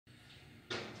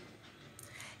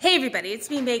Hey everybody, it's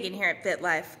me Megan here at Fit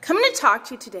Life. Coming to talk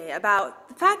to you today about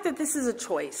the fact that this is a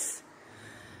choice.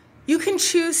 You can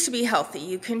choose to be healthy,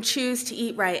 you can choose to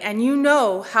eat right, and you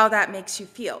know how that makes you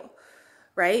feel,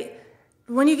 right?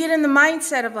 When you get in the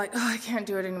mindset of like, oh, I can't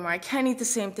do it anymore, I can't eat the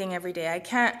same thing every day, I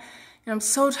can't, I'm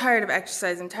so tired of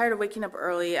exercise, I'm tired of waking up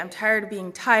early, I'm tired of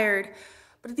being tired.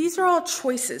 But these are all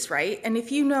choices, right? And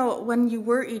if you know when you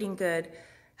were eating good,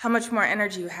 how much more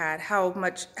energy you had, how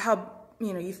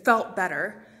you felt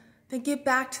better, then get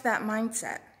back to that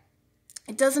mindset.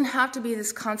 It doesn't have to be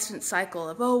this constant cycle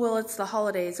of, oh, well, it's the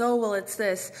holidays, oh, well, it's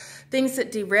this, things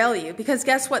that derail you. Because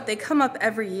guess what? They come up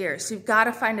every year. So you've got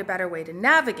to find a better way to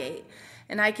navigate.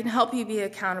 And I can help you be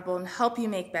accountable and help you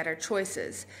make better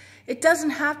choices. It doesn't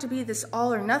have to be this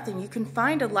all or nothing. You can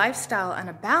find a lifestyle and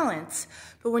a balance.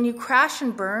 But when you crash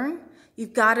and burn,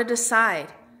 you've got to decide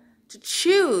to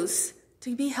choose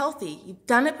to be healthy. You've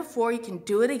done it before, you can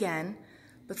do it again.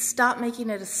 But stop making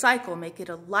it a cycle, make it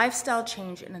a lifestyle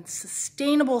change and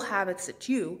sustainable habits that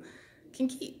you can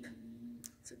keep.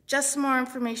 So just some more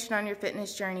information on your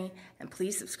fitness journey, and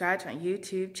please subscribe to my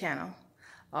YouTube channel.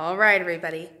 All right,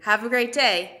 everybody, have a great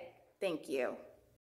day. Thank you.